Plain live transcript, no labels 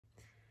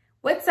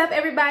What's up,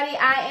 everybody?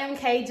 I am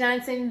Kay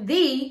Johnson,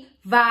 the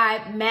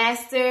Vibe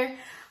Master,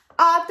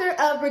 author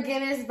of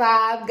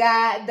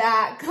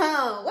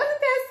BeginnersVibeGuide.com.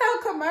 Wasn't that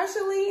so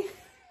commercially?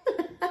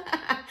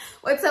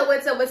 What's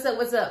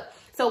up?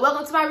 So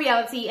welcome to my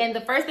reality, and the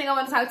first thing I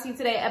want to talk to you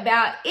today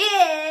about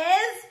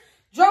is,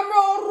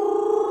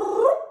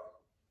 drumroll,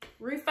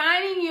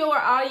 refining your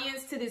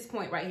audience to this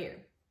point right here.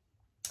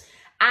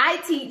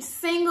 I teach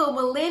single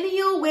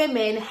millennial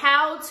women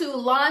how to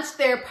launch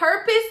their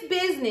purpose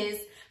business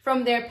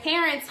from their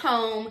parents'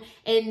 home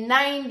in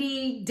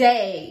 90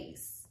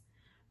 days,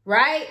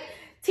 right?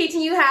 Teaching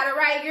you how to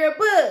write your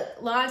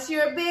book, launch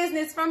your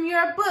business from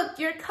your book,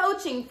 your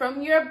coaching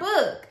from your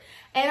book.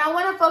 And I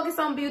want to focus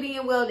on beauty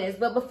and wellness.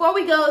 But before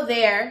we go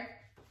there,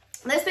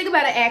 let's think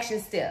about an action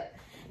step.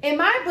 In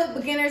my book,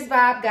 Beginner's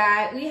Vibe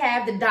Guide, we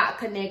have the dot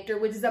connector,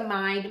 which is a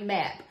mind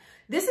map.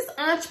 This is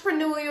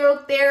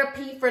entrepreneurial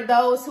therapy for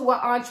those who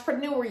are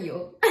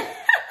entrepreneurial.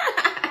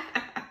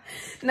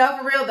 No,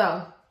 for real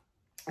though.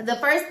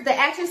 The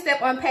action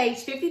step on page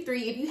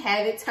 53, if you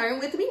have it, turn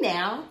with me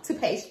now to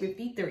page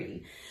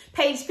 53.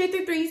 Page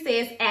 53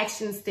 says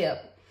action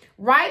step.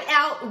 Write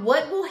out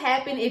what will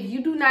happen if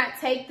you do not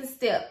take the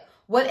step,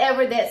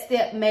 whatever that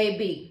step may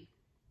be.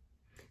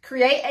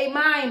 Create a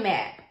mind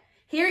map.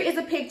 Here is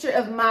a picture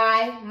of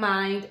my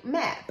mind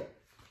map.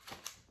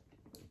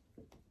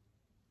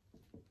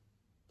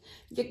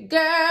 Your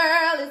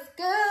girl is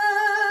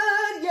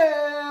good,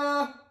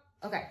 yeah.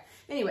 Okay,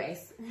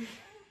 anyways.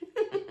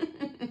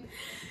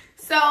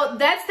 So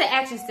that's the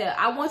action step.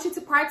 I want you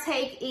to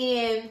partake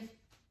in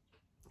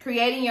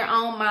creating your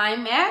own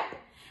mind map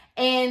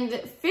and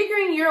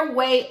figuring your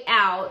way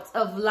out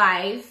of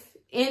life,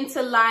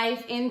 into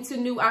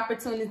new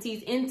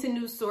opportunities, into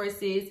new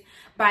sources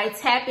by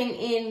tapping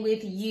in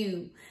with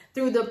you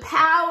through the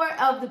power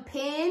of the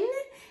pen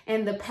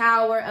and the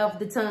power of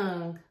the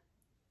tongue.